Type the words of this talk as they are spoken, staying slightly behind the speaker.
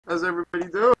How's everybody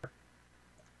doing?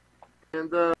 And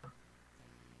you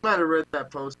might have read that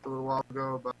post a little while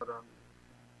ago about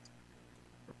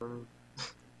um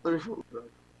let me hold it up.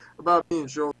 About me and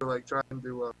Shoulder like trying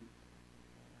to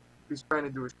he's trying to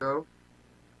do a show,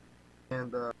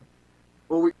 and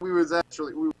well we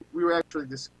were actually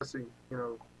discussing, you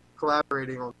know,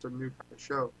 collaborating on some new kind of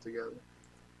show together,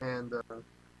 and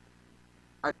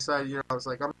I decided, you know, I was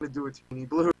like, I'm gonna do a Tne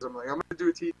Blues. I'm like, I'm gonna do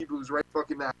a Tne Blues right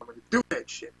fucking now. I'm gonna do that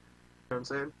shit. You know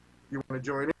what I'm saying? You want to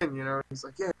join in? You know? He's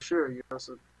like, yeah, sure. You know,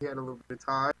 so he had a little bit of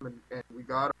time, and we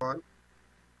got on,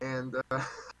 and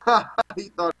he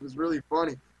thought it was really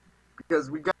funny because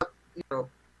we got, you know,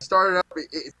 it started out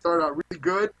really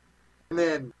good, and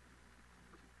then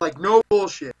like no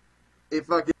bullshit, it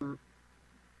fucking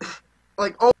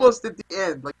like almost at the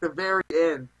end, like the very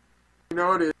end, you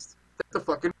noticed that the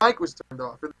fucking mic was turned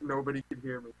off and nobody could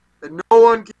hear me. And no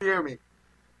one could hear me.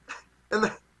 And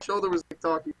the Shoulder was like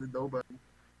talking to nobody.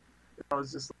 And I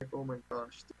was just like, oh my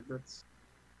gosh, dude, that's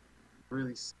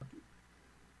really sucky.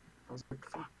 I was like,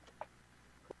 fuck,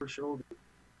 poor Shoulder.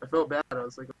 I felt bad. I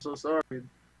was like, I'm so sorry. And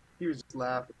he was just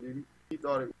laughing, dude. He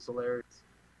thought it was hilarious.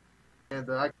 And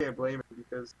I can't blame him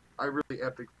because I really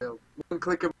epic failed. One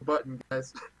click of a button,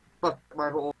 guys. Fucked up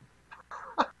my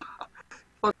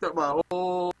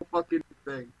whole fucking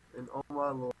thing. And oh my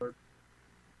lord.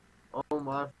 Oh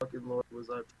my fucking lord,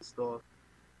 was I pissed off.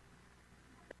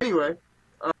 Anyway,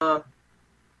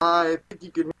 I think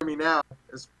you can hear me now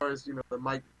as far as, you know, the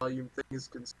mic volume thing is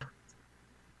concerned.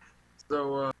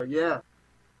 So, yeah.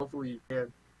 Hopefully you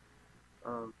can.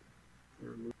 I'm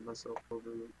gonna move myself over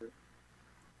a little bit.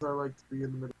 I like to be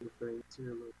in the middle of things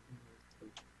here.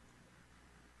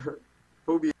 Look.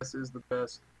 OBS is the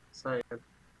best. Cyan.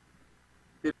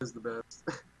 It is the best.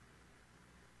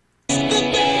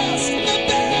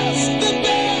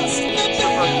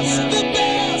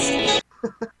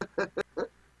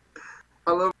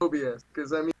 I love OBS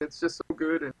because, I mean, it's just so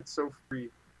good and it's so free.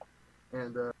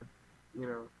 And, you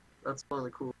know, that's one of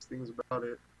the coolest things about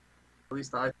it. At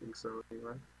least I think so,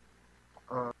 anyway.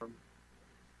 What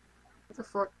the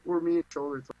fuck were me and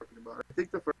Shoulder talking about? I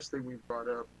think the first thing we brought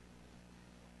up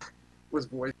was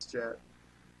voice chat.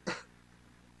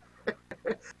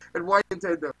 And why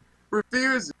Nintendo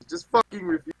refuses, just fucking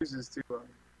refuses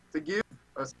to give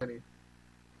us any.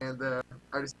 And I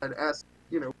decided to ask,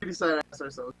 you know, we decided to ask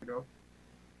ourselves, you know,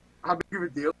 how big of a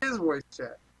deal is voice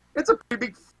chat? It's a pretty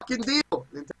big fucking deal,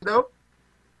 Nintendo.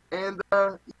 And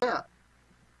yeah,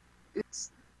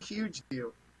 it's a huge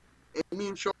deal. And me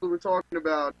and Shoulder were talking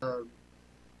about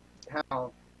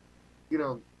how, you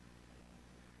know,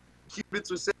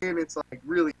 Cubits was saying it's like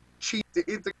really cheap to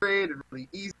integrate and really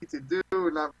easy to do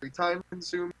and not very time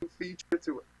consuming feature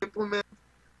to implement.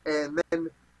 And then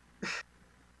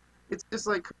it's just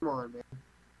like, come on, man.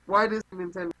 Why doesn't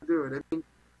Nintendo do it? I mean,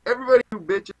 everybody who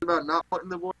bitches about not wanting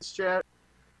the voice chat,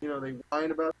 you know, they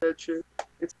whine about that shit.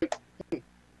 It's like, hey,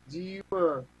 do you,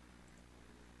 I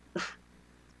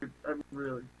mean,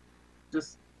 really,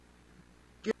 just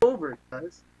get over it,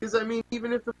 guys. Because, I mean,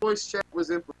 even if the voice chat was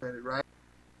implemented, right,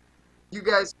 you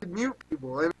guys could mute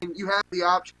people. I mean, you have the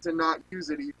option to not use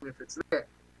it even if it's there.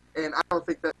 And I don't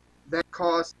think that that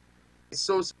cost is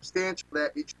so substantial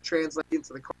that it should translate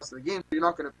into the cost of the game. You're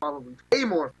not going to probably pay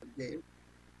more for the game.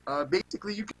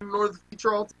 Basically, you can ignore the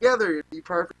feature altogether. It'd be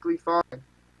perfectly fine.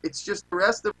 It's just the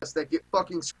rest of us that get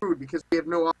fucking screwed because we have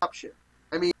no option.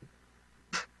 I mean,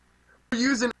 we're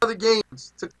using other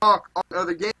games to talk on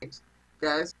other games,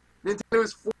 guys. Nintendo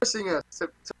is forcing us to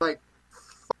like,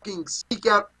 fucking seek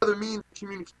out other means of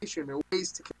communication or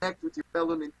ways to connect with your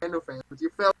fellow Nintendo fans, with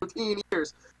your fellow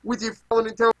teenagers, with your fellow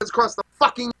Nintendo fans across the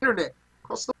fucking internet,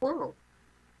 across the world.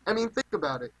 I mean, think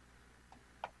about it.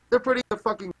 They're putting a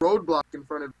fucking roadblock in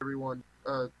front of everyone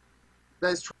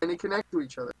that's trying to connect to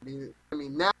each other. I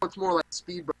mean, now it's more like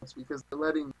speed bumps because they're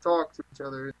letting you talk to each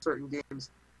other in certain games,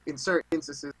 in certain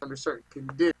instances, under certain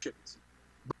conditions.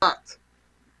 But,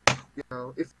 you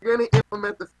know, if you're going to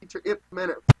implement the feature,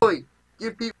 implement it fully.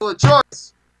 Give people a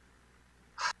choice.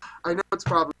 I know it's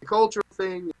probably a cultural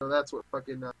thing. You know, that's what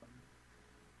fucking.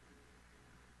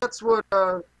 That's what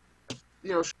you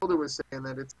know, Shoulder was saying,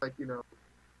 that it's like, you know,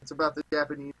 it's about the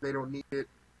Japanese. They don't need it,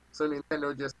 so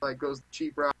Nintendo just like goes the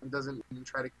cheap route and doesn't even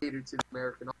try to cater to the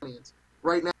American audience.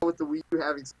 Right now, with the Wii U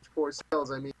having such poor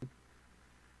sales, I mean,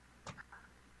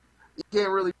 you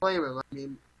can't really blame them. I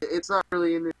mean, it's not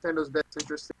really in Nintendo's best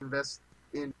interest to invest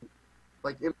in,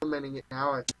 like, implementing it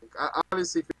now, I think. I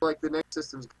honestly feel like the next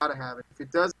system's gotta have it. If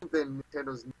it doesn't, then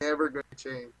Nintendo's never gonna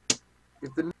change.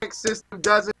 If the next system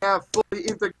doesn't have fully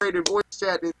integrated voice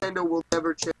chat, Nintendo will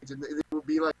never change, and it will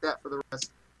be like that for the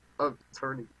rest of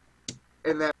eternity.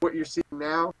 And that what you're seeing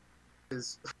now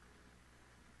is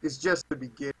just the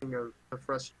beginning of the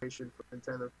frustration for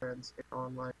Nintendo fans in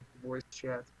online voice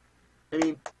chat. I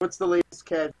mean, what's the latest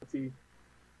casualty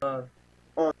on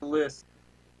the list?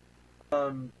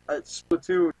 At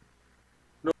Splatoon,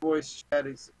 no voice chat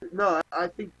is... No, I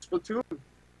think Splatoon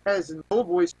has no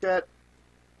voice chat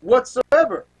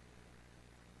whatsoever.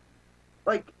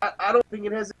 Like, I don't think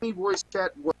it has any voice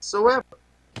chat whatsoever.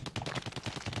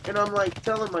 And I'm like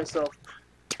telling myself,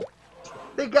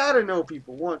 they gotta know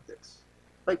people want this.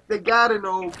 Like, they gotta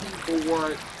know people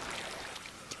want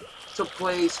to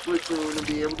play Splatoon and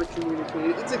be able to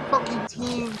communicate. It's a fucking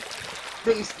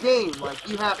team-based game. Like,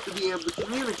 you have to be able to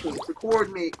communicate, to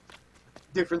coordinate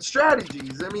different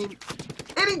strategies. I mean,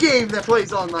 any game that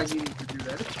plays online, you need to do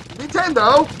that.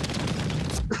 Nintendo!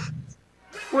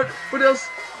 What else?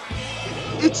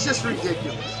 It's just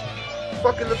ridiculous.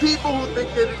 Fucking the people who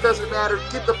think that it doesn't matter,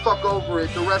 get the fuck over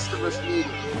it. The rest of us need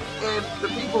it. And the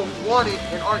people who want it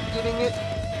and aren't getting it,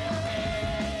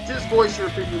 just voice your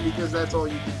opinion because that's all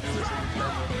you can do as a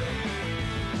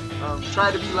Nintendo.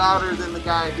 Try to be louder than the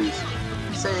guy who's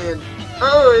saying,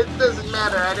 oh, it doesn't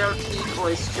matter, I don't need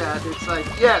voice chat. It's like,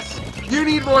 yes, you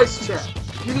need voice chat.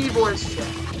 You need voice chat.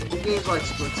 In games like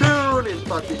Splatoon and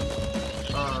fucking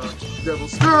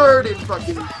Devil's Third and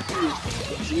fucking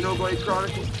Xenoblade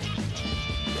Chronicles.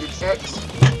 It's X.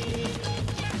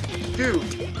 Dude,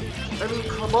 I mean,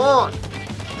 come on.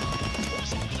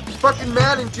 Fucking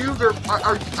Matt and Juve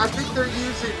I think they're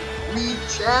using Wii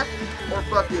chat or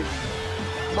fucking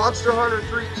Monster Hunter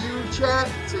 3U chat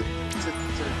to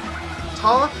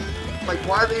talk. Like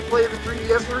why they play the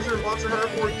 3DS version of Monster Hunter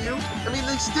 4U. I mean,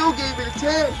 they still gave it a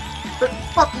 10. But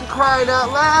fucking crying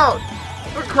out loud.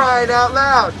 We're crying out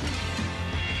loud.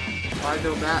 I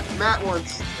know Matt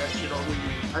wants that shit on Wii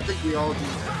U. I think we all do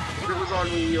that. If it was on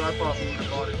Wii U, I probably would have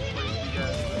bought it and played with you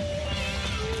guys.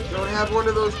 But don't have one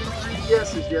of those new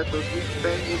 3DSs yet. Those new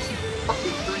banging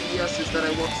fucking 3DSs that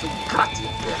I want so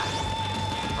goddamn bad.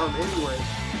 Anyway.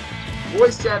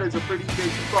 Voice chat is a pretty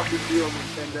big fucking deal,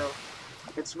 Nintendo.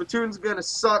 And Splatoon's gonna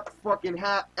suck fucking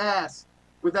ass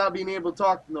without being able to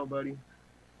talk to nobody.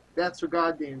 That's for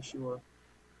goddamn sure.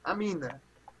 I mean that.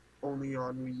 Only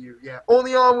on Wii U. Yeah,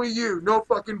 only on Wii U. No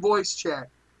fucking voice chat.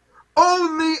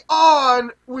 Only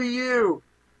on Wii U.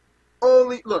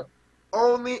 Only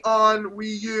on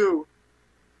Wii U.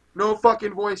 No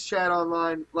fucking voice chat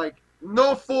online. Like,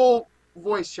 no full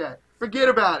voice chat. Forget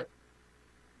about it.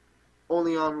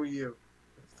 Only on Wii U.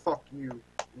 Fuck you,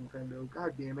 Nintendo.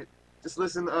 God damn it. Just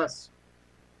listen to us.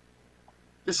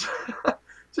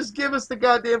 Just give us the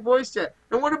goddamn voice chat.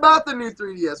 And what about the new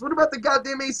 3DS? What about the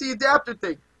goddamn AC adapter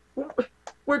thing?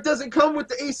 Where it doesn't come with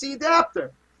the AC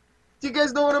adapter. Do you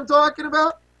guys know what I'm talking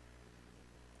about?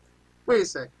 Wait a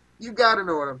sec. You gotta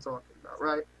know what I'm talking about,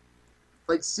 right?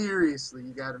 Like, seriously,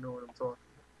 you gotta know what I'm talking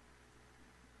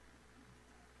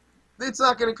about. It's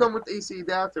not gonna come with the AC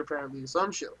adapter, apparently, or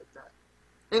some shit like that.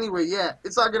 Anyway, yeah,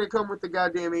 it's not gonna come with the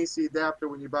goddamn AC adapter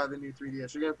when you buy the new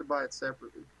 3DS. You're gonna have to buy it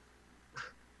separately.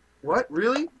 What?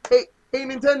 Really? Hey,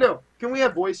 Nintendo, can we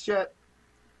have voice chat?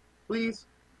 Please?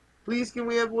 Please, can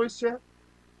we have voice chat?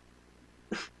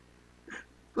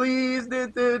 Please,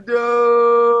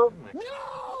 Nintendo!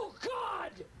 No,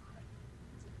 God!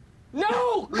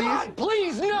 No, please? God,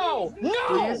 please, no! No!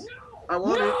 Please? I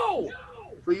want no!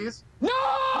 it. Please?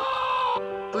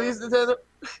 No! Please, Nintendo?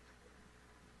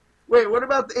 Wait, what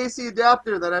about the AC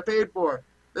adapter that I paid for?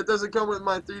 That doesn't come with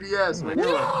my 3DS, my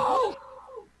new one.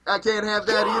 I can't have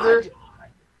that either.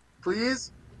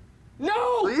 Please?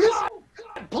 No! Please?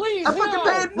 God, please, I fucking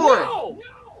paid for it.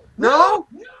 No?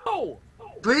 No!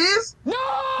 Please?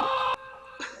 No!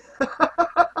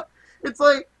 It's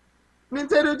like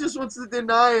Nintendo just wants to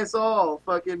deny us all.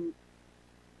 Fucking,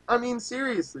 I mean,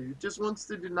 seriously, it just wants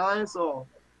to deny us all.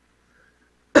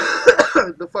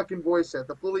 The fucking voice chat,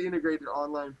 the fully integrated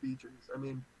online features. I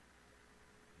mean,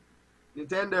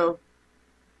 Nintendo,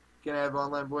 can I have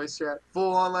online voice chat?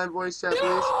 Full online voice chat, please?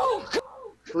 No!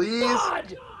 Please?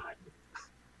 God!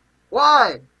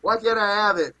 Why? Why can't I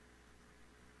have it?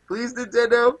 Please,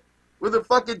 Nintendo? With a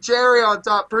fucking cherry on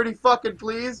top, pretty fucking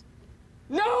please?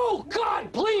 No!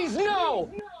 God, please, no!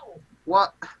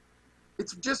 What?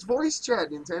 It's just voice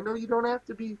chat, Nintendo. You don't have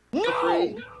to be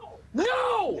afraid.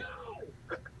 No!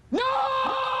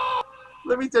 No!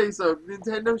 Let me tell you something.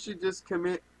 Nintendo should just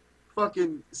commit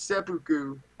fucking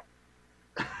seppuku.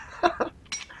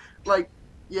 Like,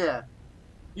 yeah.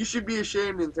 You should be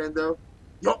ashamed, Nintendo.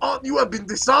 You have been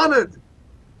dishonored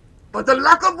by the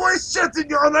lack of voice chat in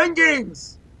your online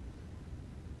games.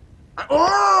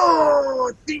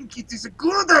 I think it is a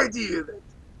good idea that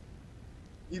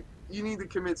you need to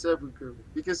commit seppuku.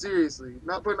 Because seriously,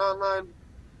 not putting online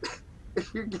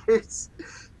Your games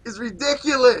is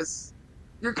ridiculous.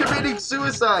 You're committing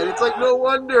suicide. It's like no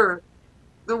wonder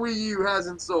the Wii U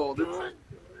hasn't sold.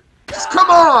 Just come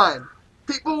on.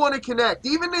 People want to connect.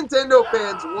 Even Nintendo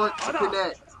fans want to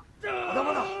connect.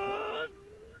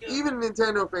 Even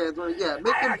Nintendo fans want to, yeah,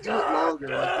 make him do it longer.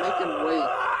 Like, make him wait.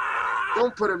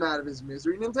 Don't put him out of his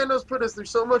misery. Nintendo's put us through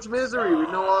so much misery with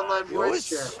no online voice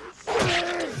chat.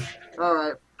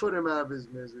 Alright, put him out of his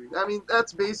misery. I mean,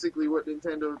 that's basically what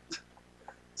Nintendo...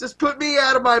 Just put me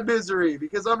out of my misery,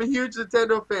 because I'm a huge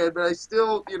Nintendo fan, but I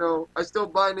still, you know, I still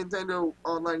buy Nintendo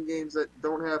online games that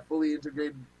don't have fully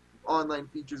integrated online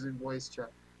features in voice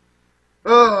chat.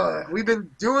 Ugh, we've been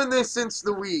doing this since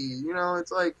the Wii, you know,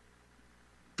 it's like,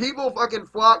 people fucking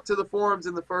flock to the forums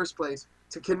in the first place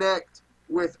to connect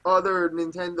with other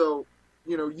Nintendo,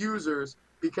 you know, users,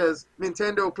 because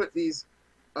Nintendo put these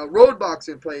roadblocks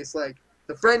in place, like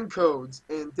the friend codes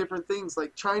and different things,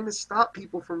 like trying to stop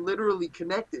people from literally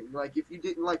connecting. Like, if you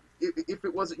didn't, like, if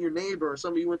it wasn't your neighbor or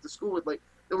somebody you went to school with, like,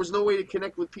 there was no way to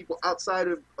connect with people outside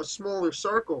of a smaller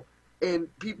circle. And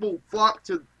people flock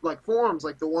to, like, forums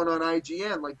like the one on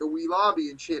IGN, like the Wii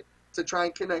Lobby and shit, to try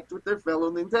and connect with their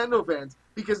fellow Nintendo fans.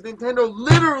 Because Nintendo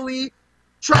literally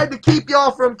tried to keep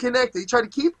y'all from connecting. They tried to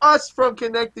keep us from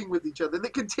connecting with each other. They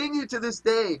continue to this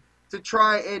day to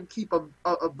try and keep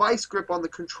a vice grip on the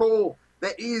control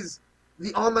that is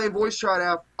the online voice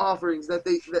chat offerings that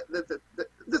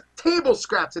the table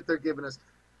scraps that they're giving us.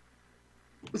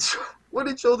 What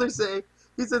did Shoulder say?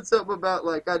 He said something about,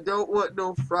 like, I don't want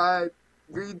no fried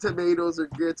green tomatoes or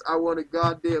grits. I want a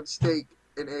goddamn steak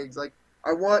and eggs. Like,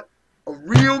 I want a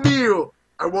real meal.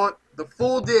 I want the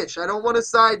full dish. I don't want a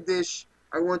side dish.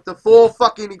 I want the full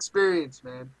fucking experience,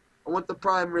 man. I want the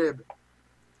prime rib.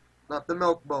 Not the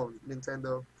milk bone,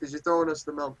 Nintendo. Because you're throwing us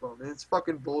the milk bone. And it's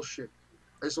fucking bullshit.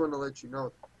 I just wanted to let you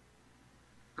know.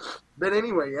 But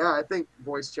anyway, yeah, I think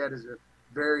voice chat is a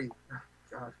very...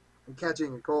 God, I'm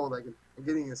catching a cold. I'm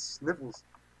getting the sniffles.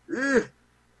 Ugh.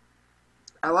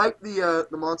 I like the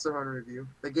Monster Hunter review.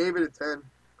 They gave it a 10.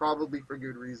 Probably for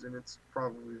good reason. It's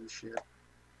probably the shit.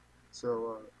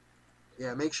 So,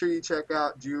 yeah, make sure you check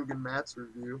out Jug and Matt's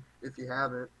review if you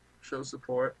haven't. Show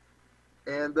support.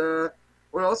 And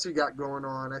what else we got going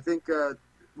on? I think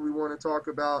we want to talk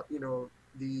about, you know,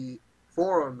 the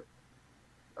forum.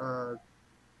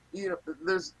 You know,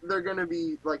 they're gonna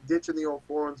be like ditching the old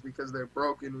forums because they're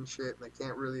broken and shit, and they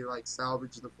can't really like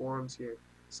salvage the forums here.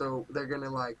 So they're gonna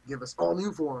like give us all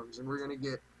new forums, and we're gonna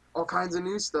get all kinds of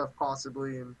new stuff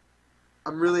possibly. And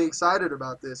I'm really excited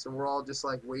about this, and we're all just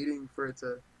like waiting for it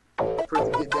to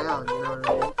get down. You know what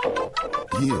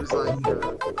I mean? Yeah. It was like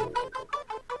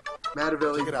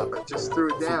Matavelli just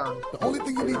threw it down. The only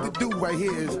thing you need to do right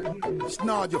here is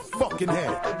nod your fucking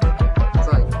head. It's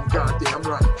like, you goddamn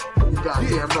right. You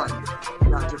goddamn right.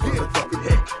 Nod your fucking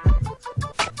head.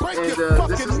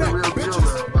 And this is the real deal,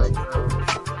 though. Like,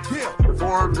 the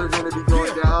forums are going to be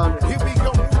going down.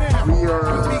 And we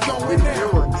are getting new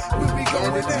ones.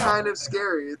 And it's kind of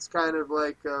scary. It's kind of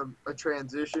like a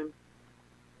transition.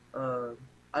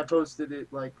 I posted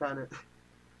it like kind of...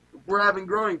 We're having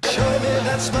growing pains. Show me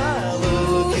that smile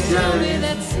again.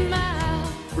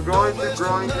 We're going through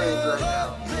growing pains right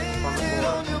now on the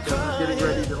forum because we're getting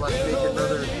ready to like make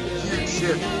another huge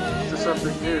shift to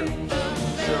something new.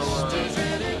 So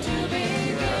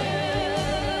yeah.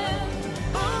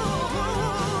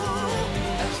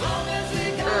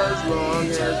 As long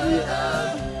as we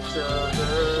have each other.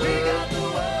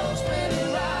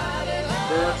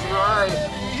 That's right.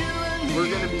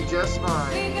 We're gonna be just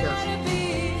fine because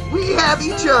we have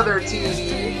each other,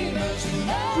 TD.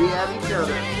 We have each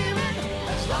other.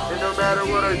 And no matter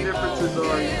what our differences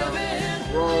are, you know,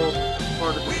 we're all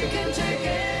part of the same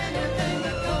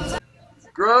thing.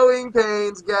 Growing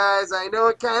pains, guys. I know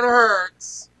it kind of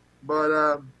hurts.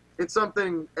 But it's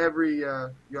something every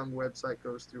young website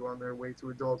goes through on their way to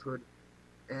adulthood.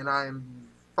 And I'm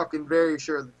fucking very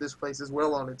sure that this place is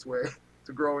well on its way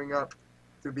to growing up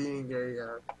to being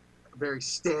a very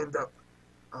stand-up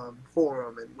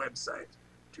forum and website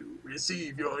to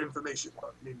receive your information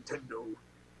on Nintendo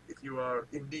if you are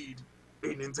indeed a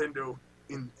Nintendo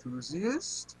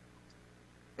enthusiast.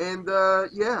 And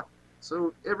yeah,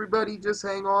 so everybody just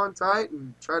hang on tight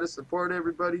and try to support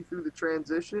everybody through the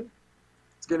transition.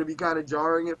 It's going to be kind of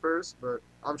jarring at first, but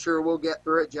I'm sure we'll get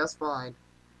through it just fine.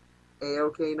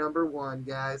 A-OK #1,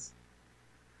 guys.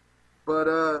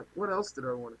 But what else did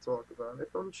I want to talk about?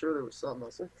 I'm sure there was something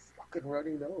else. Fucking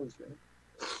runny nose, man.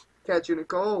 Catching a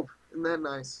cold. Isn't that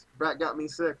nice? Brat got me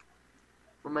sick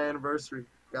for my anniversary.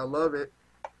 Gotta love it.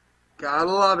 Gotta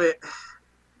love it.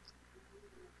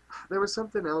 There was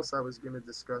something else I was going to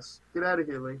discuss. Get out of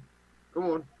here, Lee. Come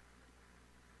on.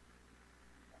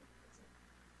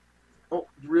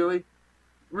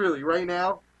 really, right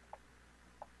now,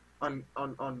 on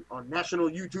national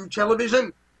YouTube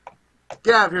television.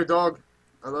 Get out of here, dog.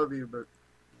 I love you, but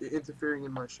you're interfering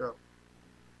in my show.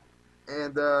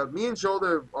 And me and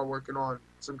Shoulder are working on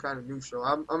some kind of new show.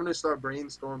 I'm gonna start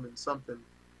brainstorming something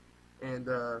and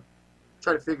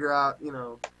try to figure out, you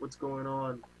know, what's going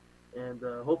on. And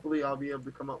hopefully I'll be able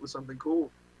to come up with something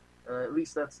cool. At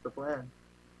least that's the plan.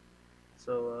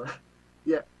 So,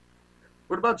 yeah.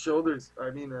 What about Shoulders?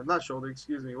 I mean, not Shoulder,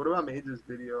 excuse me. What about Major's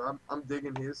video? I'm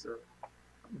digging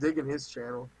his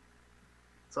channel.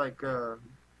 It's like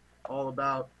all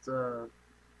about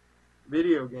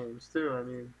video games too. I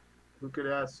mean, who could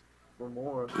ask for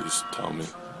more? Please tell me.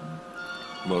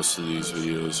 Most of these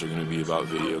videos are going to be about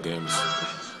video games.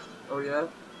 Oh yeah?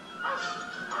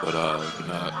 But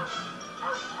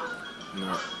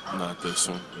not this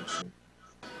one.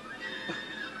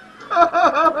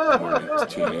 More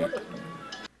tuning.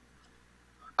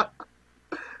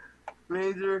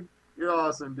 Major, you're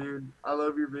awesome, dude. I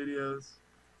love your videos.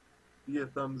 You get a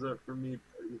thumbs up from me,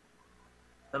 buddy.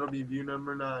 That'll be view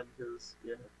number 9, because,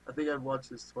 yeah, I think I've watched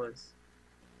this twice.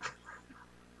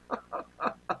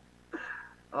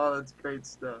 Oh, that's great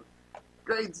stuff.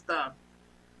 Great stuff.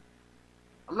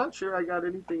 I'm not sure I got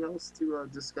anything else to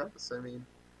discuss. I mean,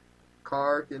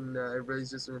 Kark and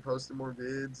everybody's just been posting more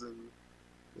vids,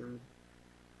 and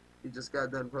he just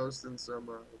got done posting some,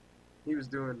 he was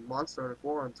doing Monster Hunter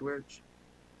 4 on Twitch.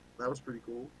 That was pretty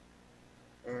cool.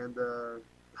 And,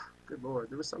 good lord,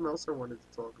 there was something else I wanted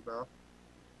to talk about.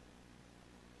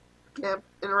 I can't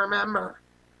remember.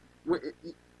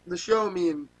 The show me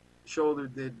and Shoulder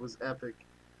did was epic.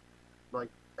 Like,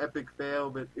 epic fail,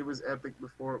 but it was epic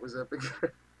before it was epic.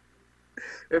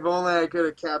 If only I could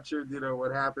have captured, you know,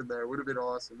 what happened there. It would have been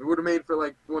awesome. It would have made for,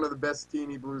 like, one of the best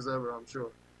Tne Blues ever, I'm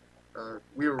sure.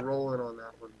 We were rolling on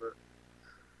that one, but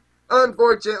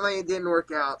unfortunately it didn't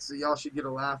work out, so y'all should get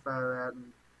a laugh out of that,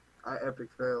 and I epic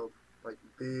failed. Like,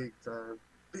 big time.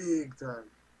 Big time.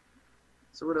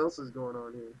 So what else is going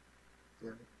on here?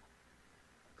 Yeah.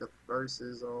 Got the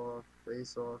verses off,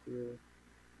 face off here.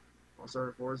 Monster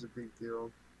Hunter 4 is a big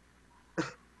deal.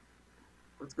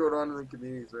 What's going on in the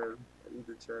communities, man? I need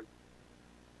to check.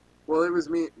 Well, it was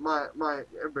me,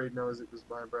 everybody knows it was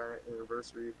my brand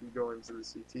anniversary if you go into the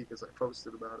CT, because I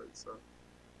posted about it, so.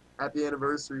 Happy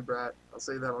anniversary, Brat. I'll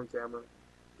say that on camera.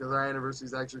 Because our anniversary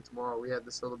is actually tomorrow. We had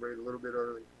to celebrate a little bit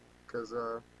early. Because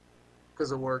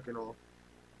of work and all.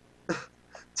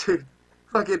 Dude,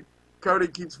 fucking Cody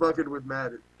keeps fucking with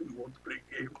Matt. Do you want to play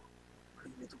a game?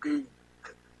 Play me to game.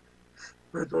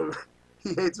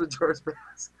 He hates Majora's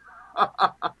Mask.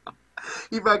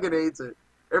 He fucking hates it.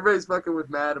 Everybody's fucking with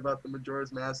Matt about the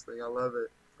Majora's Mask thing. I love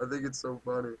it. I think it's so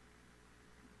funny.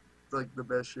 It's like the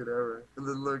best shit ever. And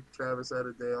then look, Travis had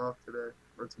a day off today.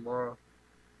 Or tomorrow.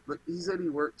 Look, he said he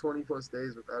worked 20 plus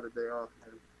days without a day off,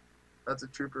 man. That's a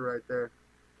trooper right there.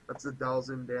 That's a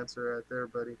Dalzin dancer right there,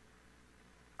 buddy.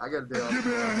 I got a day off. Give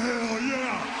me a hell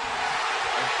yeah!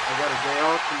 I got a day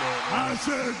off tomorrow, man. I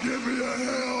said give me a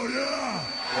hell yeah!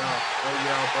 Yeah. Oh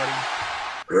yeah, buddy.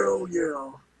 Hell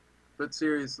yeah. But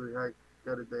seriously, I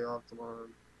got a day off tomorrow.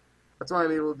 That's why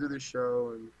I'm able to do this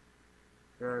show, and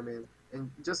you know what I mean.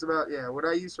 And just about, yeah, what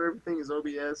I use for everything is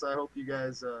OBS. I hope you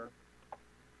guys are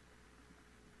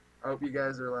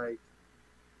like,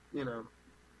 you know,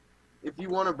 if you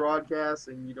want to broadcast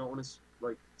and you don't want to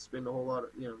like spend a whole lot of,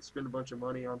 you know, spend a bunch of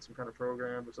money on some kind of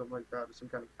program or something like that, or some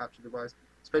kind of capture device,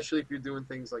 especially if you're doing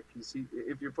things like PC,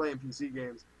 if you're playing PC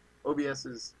games, OBS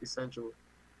is essential.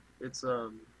 It's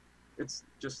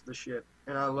just the shit,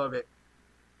 and I love it,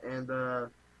 and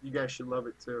you guys should love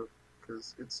it too,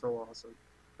 because it's so awesome.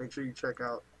 Make sure you check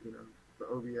out, you know, the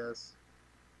OBS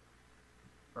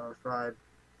Fried.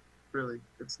 Really,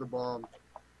 it's the bomb.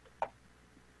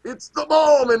 It's the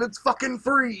bomb, and it's fucking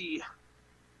free.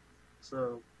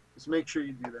 So just make sure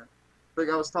you do that. Like,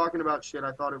 I was talking about shit,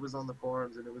 I thought it was on the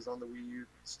forums, and it was on the Wii U,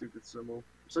 stupid symbol.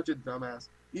 I'm such a dumbass.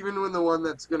 Even when the one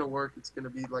that's gonna work, it's gonna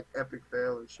be like epic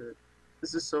fail and shit.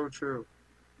 This is so true.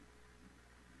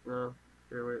 No,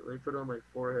 here, wait, let me put it on my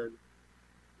forehead.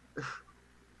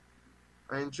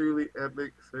 I am truly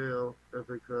epic fail,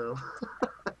 epic fail.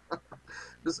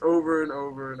 Just over and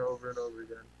over and over and over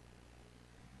again.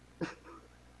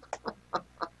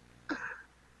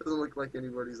 Doesn't look like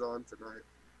anybody's on tonight.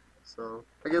 So,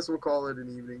 I guess we'll call it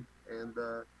an evening. And,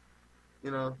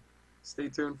 you know, stay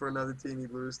tuned for another Tne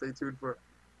Blues. Stay tuned for,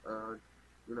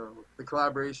 you know, the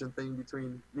collaboration thing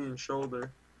between me and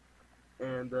Shoulder.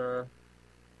 And,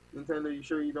 Nintendo, you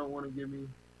sure you don't want to give me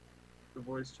the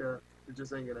voice chat? It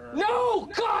just ain't gonna happen. No!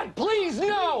 God, please,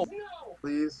 no!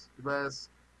 Please, if I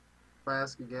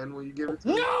ask again, will you give it to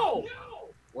me? No!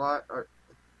 Why?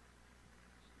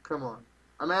 Come on.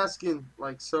 I'm asking,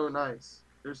 like, so nice.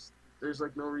 There's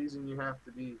like, no reason you have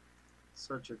to be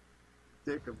such a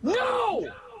dick about it.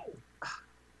 No!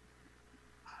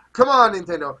 Come on,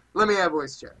 Nintendo. Let me have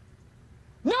voice chat.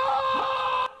 No!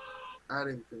 I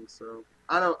didn't think so.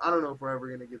 I don't know if we're ever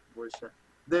gonna get the voice chat.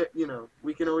 That, you know,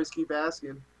 we can always keep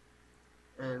asking.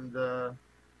 And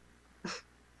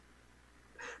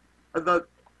I thought,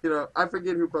 you know, I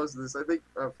forget who posted this. I think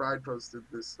Fried posted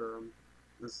this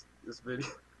this video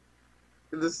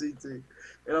in the CT.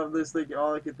 And I'm just thinking,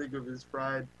 all I can think of is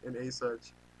Fried and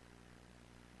Asuch.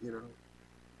 You know,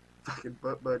 fucking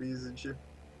butt buddies and shit.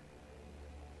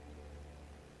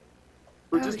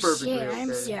 Which is perfectly shit, okay.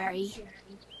 I'm sorry.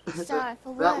 Sorry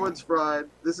for That what? one's Fried.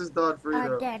 This is Don Our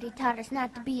Frito. daddy taught us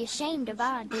not to be ashamed of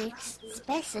our dicks,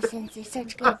 especially since they're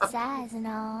such good size and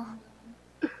all.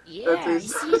 Yeah, I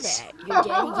That's see that. Your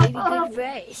daddy gave you good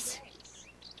advice.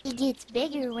 It gets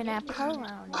bigger when I pull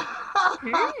on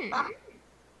it.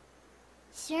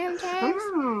 Sometimes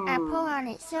I pull on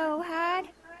it so hard,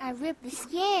 I rip the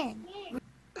skin.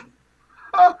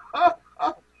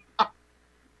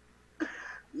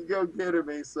 You go get him,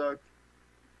 A-Suck.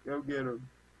 Go get him.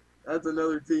 That's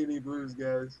another Tne Blues,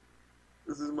 guys.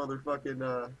 This is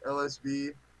motherfucking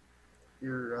LSB,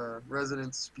 your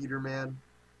resident speeder man.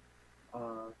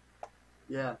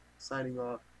 Yeah, signing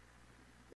off.